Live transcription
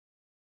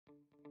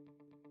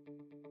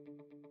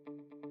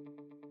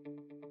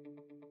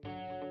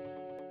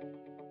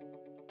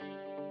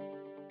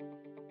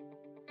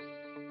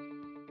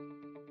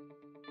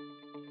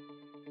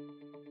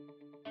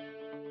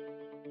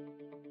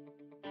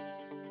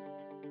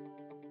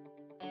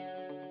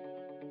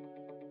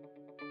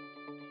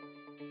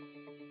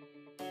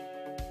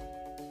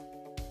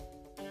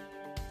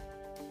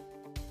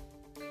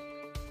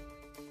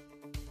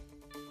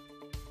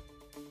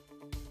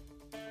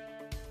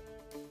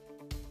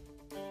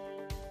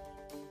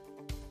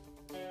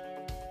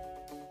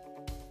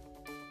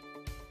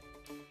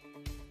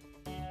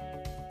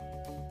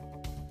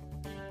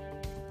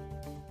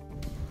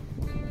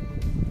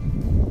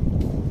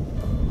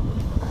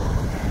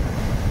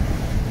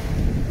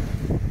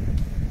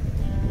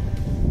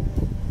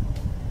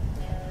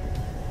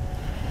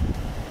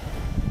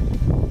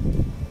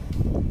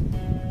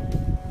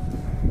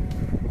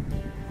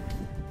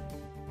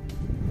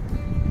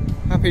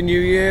Happy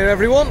New Year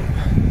everyone.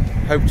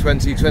 Hope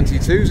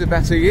 2022 is a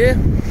better year.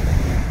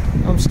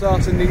 I'm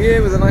starting the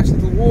year with a nice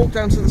little walk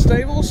down to the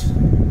stables.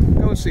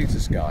 Go and see to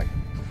Skye.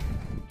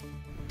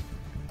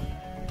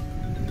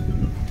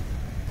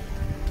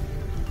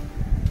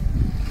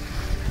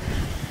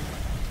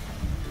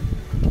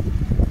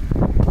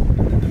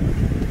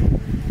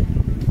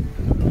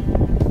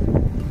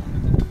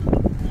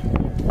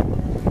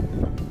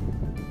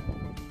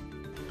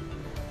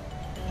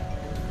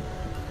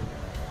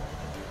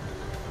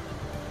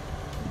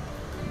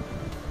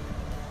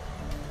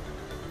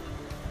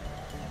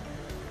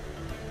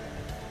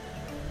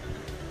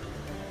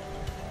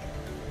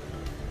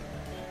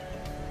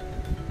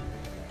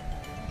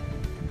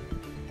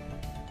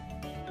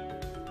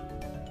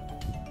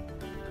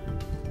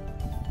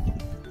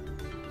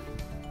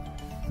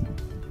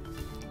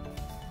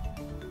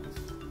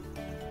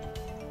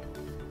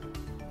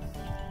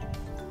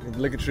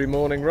 Obligatory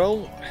morning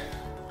roll.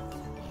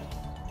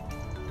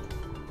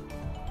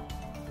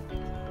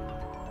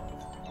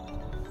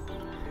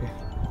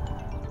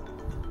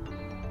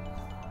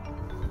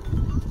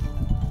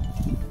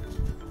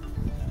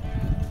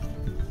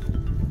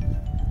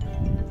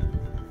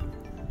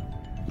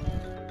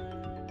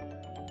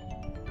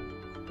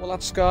 Well,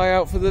 that's Skye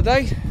out for the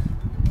day.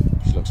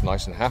 She looks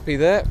nice and happy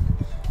there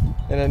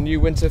in her new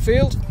winter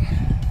field.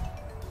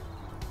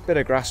 Bit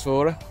of grass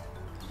for her.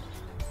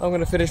 I'm going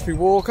to finish my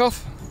walk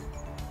off.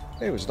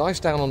 It was nice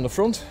down on the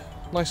front.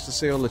 Nice to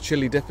see all the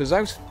chilly dippers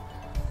out,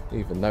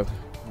 even though it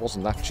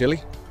wasn't that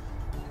chilly.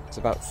 It's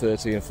about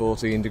 13 and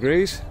 14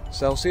 degrees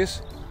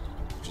Celsius,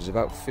 which is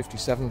about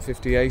 57,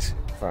 58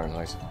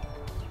 Fahrenheit.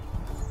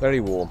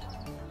 Very warm.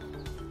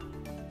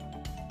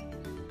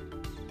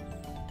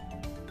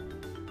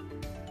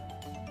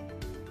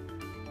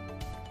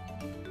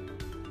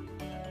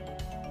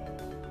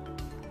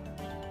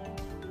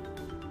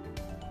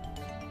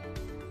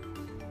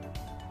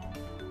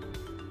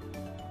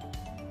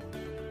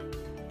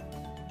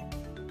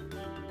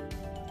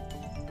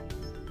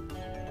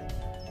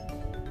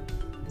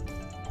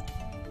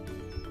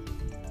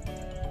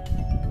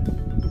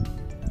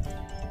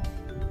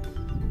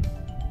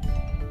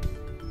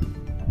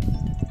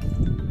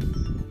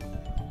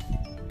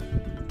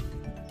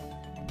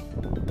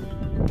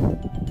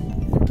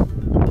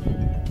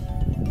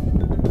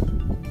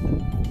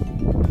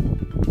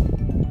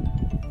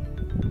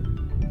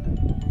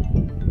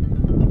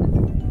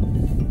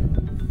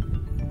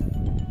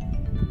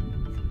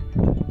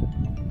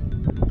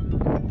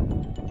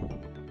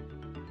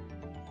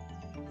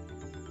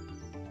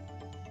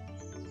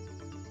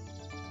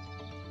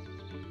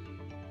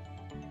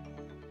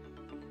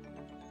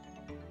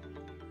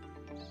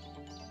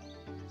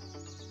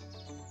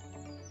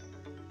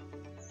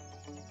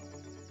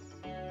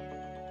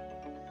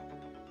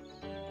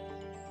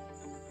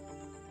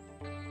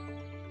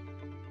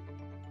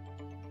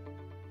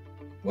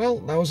 Well,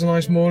 that was a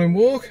nice morning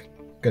walk.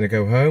 Gonna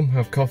go home,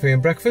 have coffee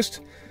and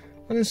breakfast,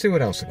 and then see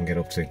what else I can get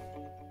up to.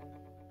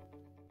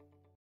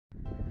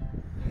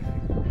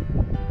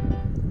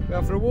 Go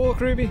out for a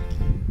walk, Ruby?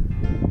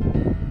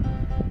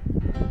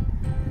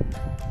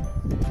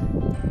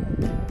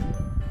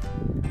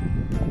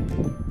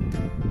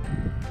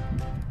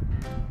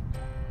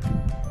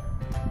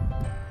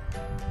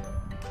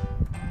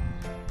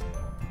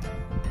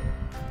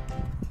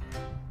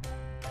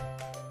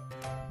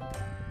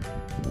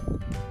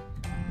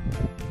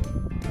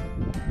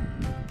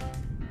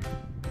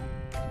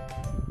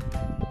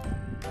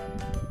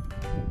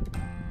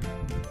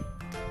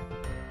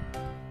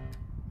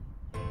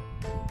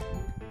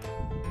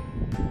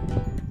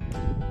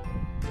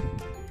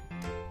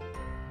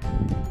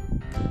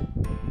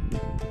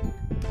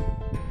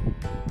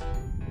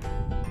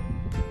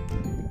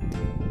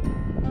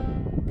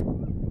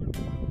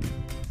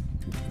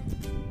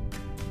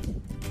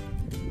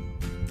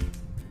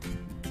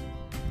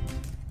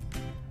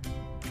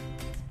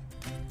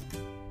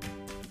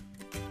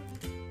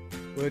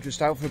 We're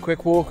just out for a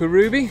quick walk with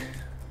Ruby.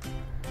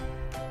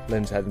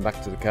 Lynn's heading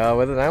back to the car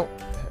with her now.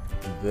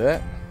 There.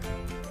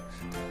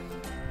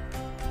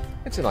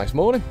 It's a nice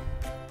morning.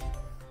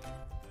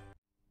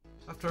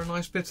 After a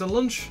nice bit of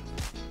lunch,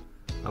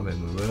 I'm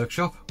in the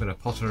workshop. I'm going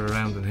to potter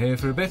around in here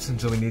for a bit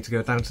until we need to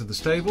go down to the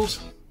stables.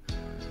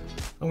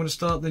 I'm going to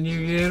start the new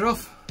year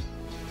off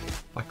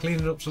by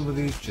cleaning up some of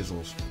these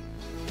chisels.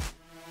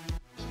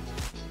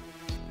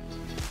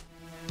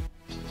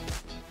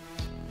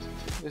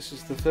 This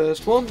is the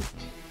first one.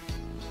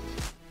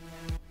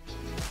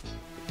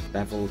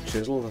 Bevel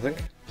chisel, I think.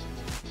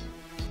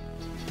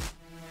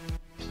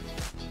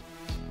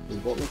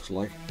 With what looks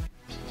like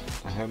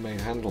a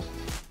homemade handle.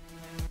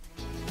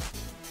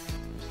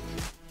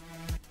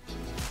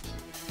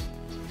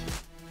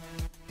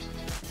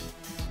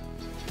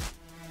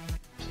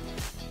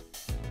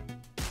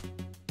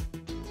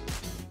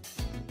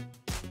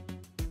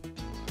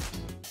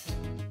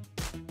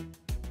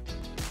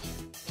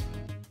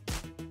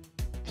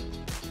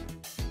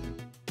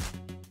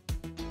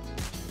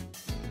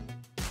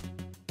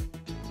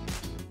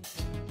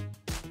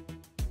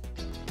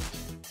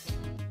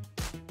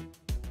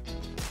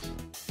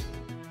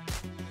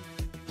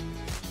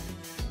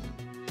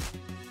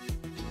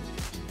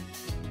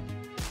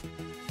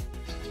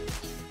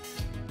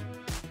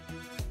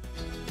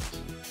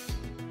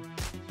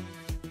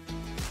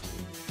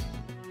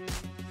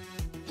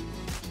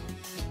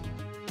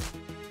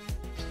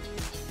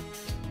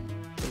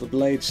 the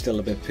blade's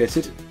still a bit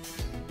pitted.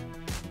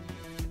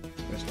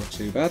 That's not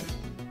too bad.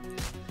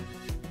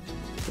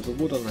 But the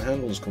wood on the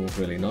handles come up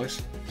really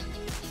nice.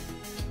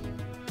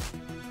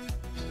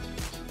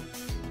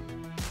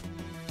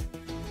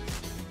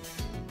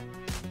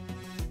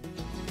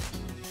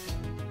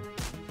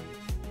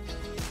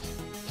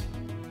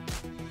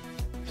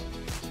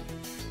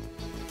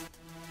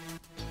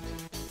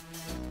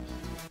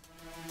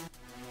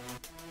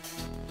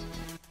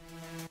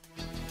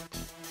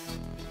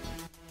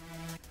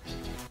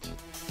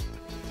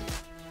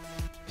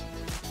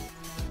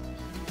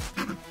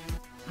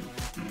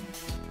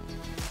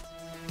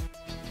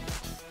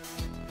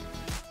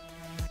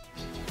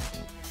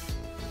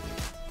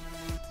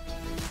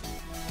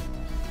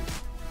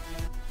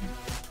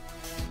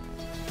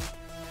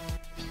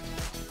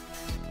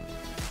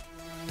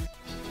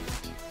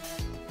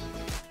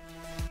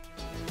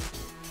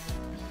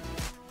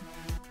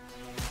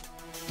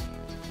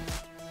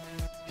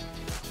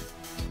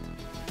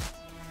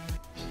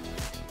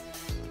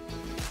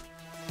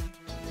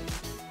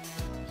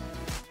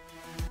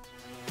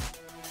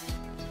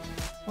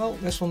 Well,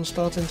 this one's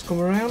starting to come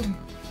around.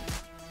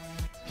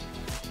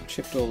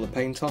 Chipped all the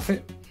paint off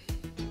it.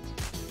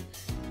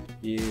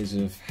 Years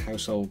of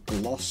household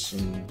gloss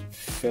and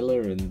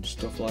filler and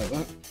stuff like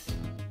that.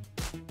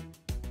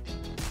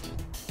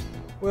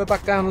 We're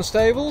back down the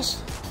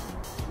stables.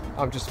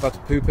 I'm just about to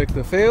poo pick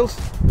the field.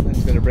 Then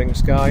going to bring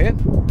Sky in.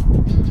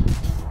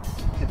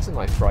 It's a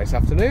nice bright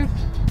afternoon.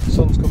 The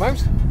sun's come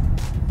out.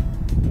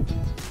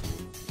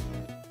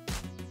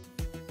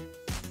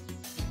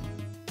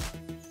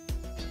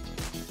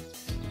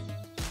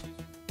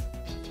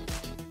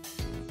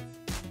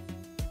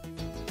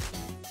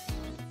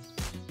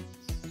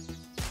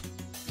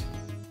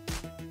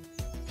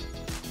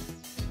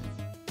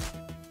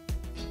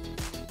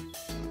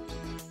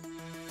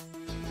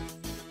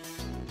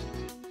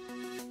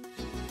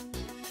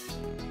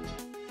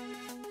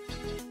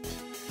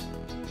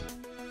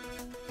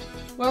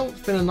 Well,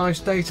 it's been a nice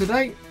day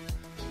today.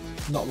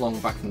 Not long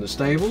back from the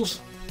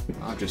stables.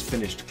 I've just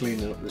finished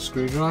cleaning up the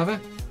screwdriver.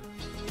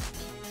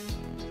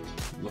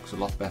 Looks a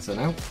lot better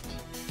now.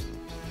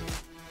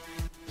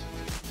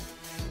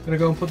 I'm going to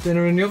go and put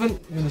dinner in the oven.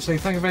 I'm going to say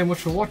thank you very much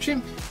for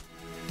watching.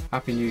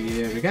 Happy New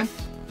Year again.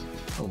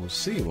 And we'll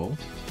see you all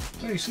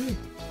very soon.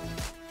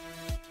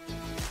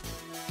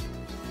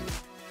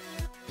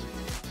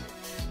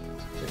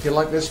 If you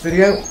like this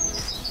video,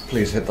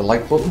 please hit the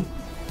like button.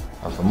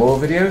 And for more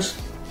videos,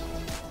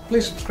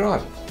 please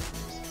subscribe.